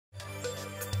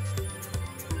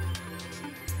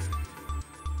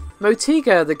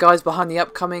Motiga, the guys behind the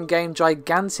upcoming game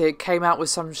Gigantic, came out with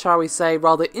some, shall we say,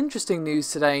 rather interesting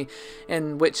news today,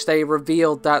 in which they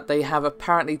revealed that they have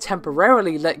apparently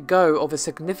temporarily let go of a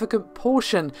significant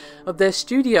portion of their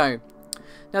studio.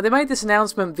 Now, they made this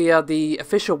announcement via the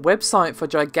official website for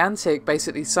Gigantic,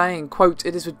 basically saying, quote,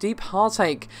 "It is with deep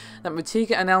heartache that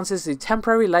Motiga announces the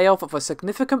temporary layoff of a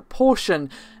significant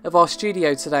portion of our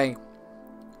studio today.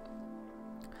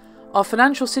 Our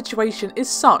financial situation is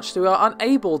such that we are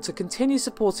unable to continue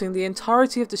supporting the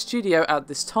entirety of the studio at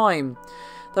this time.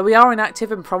 Though we are in active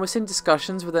and promising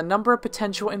discussions with a number of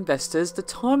potential investors, the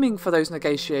timing for those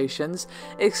negotiations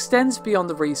extends beyond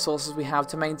the resources we have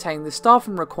to maintain the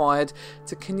staffing required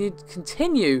to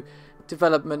continue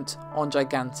development on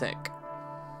Gigantic."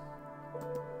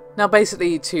 Now,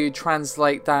 basically, to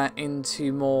translate that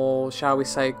into more, shall we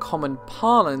say, common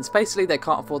parlance, basically they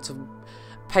can't afford to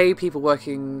pay people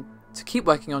to keep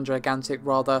working on Gigantic.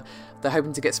 Rather, they're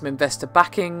hoping to get some investor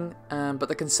backing, but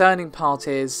the concerning part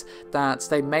is that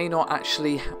they may not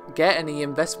actually get any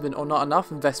investment or not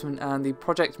enough investment, and the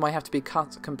project might have to be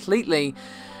cut completely,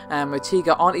 and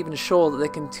Motiga aren't even sure that they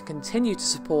can continue to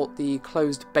support the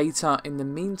closed beta in the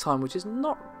meantime, which is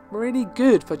not really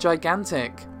good for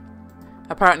Gigantic.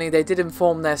 Apparently they did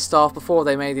inform their staff before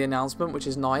they made the announcement, which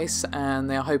is nice, and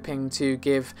they are hoping to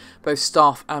give both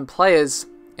staff and players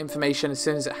information as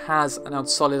soon as it has a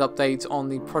solid update on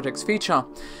the project's future.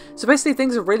 So basically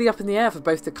things are really up in the air for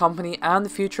both the company and the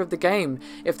future of the game.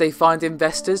 If they find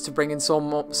investors to bring in some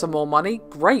more money,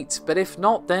 great, but if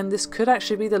not, then this could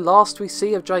actually be the last we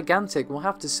see of Gigantic. We'll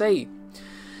have to see.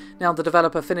 Now, the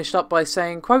developer finished up by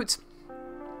saying, quote,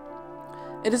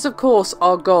 "It is of course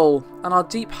our goal and our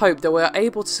deep hope that we are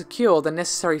able to secure the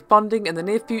necessary funding in the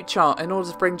near future in order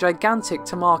to bring Gigantic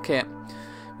to market.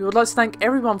 We would like to thank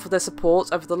everyone for their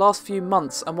support over the last few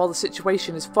months, and while the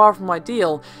situation is far from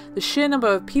ideal, the sheer number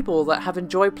of people that have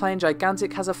enjoyed playing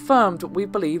Gigantic has affirmed what we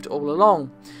believed all along.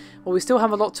 While we still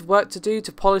have a lot of work to do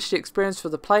to polish the experience for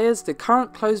the players, the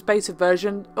current closed beta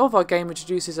version of our game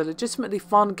introduces a legitimately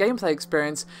fun gameplay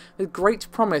experience with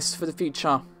great promise for the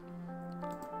future."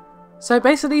 So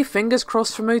basically, fingers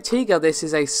crossed for Motiga. This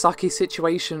is a sucky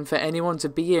situation for anyone to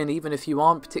be in, even if you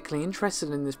aren't particularly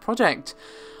interested in this project.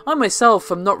 I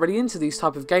myself am not really into these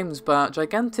type of games, but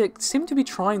Gigantic seemed to be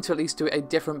trying to at least do a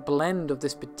different blend of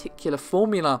this particular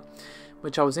formula,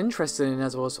 which I was interested in,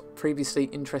 as I was previously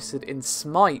interested in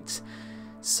Smite.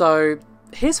 So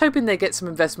here's hoping they get some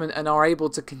investment and are able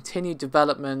to continue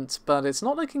development, but it's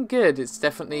not looking good. It's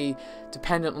definitely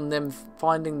dependent on them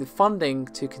finding the funding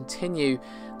to continue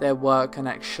their work and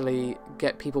actually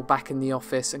get people back in the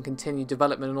office and continue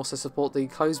development, and also support the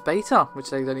closed beta, which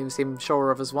they don't even seem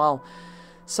sure of as well.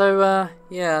 So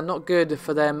yeah, not good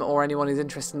for them or anyone who's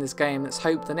interested in this game. Let's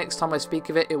hope the next time I speak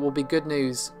of it, it will be good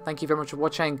news. Thank you very much for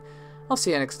watching. I'll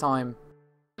see you next time.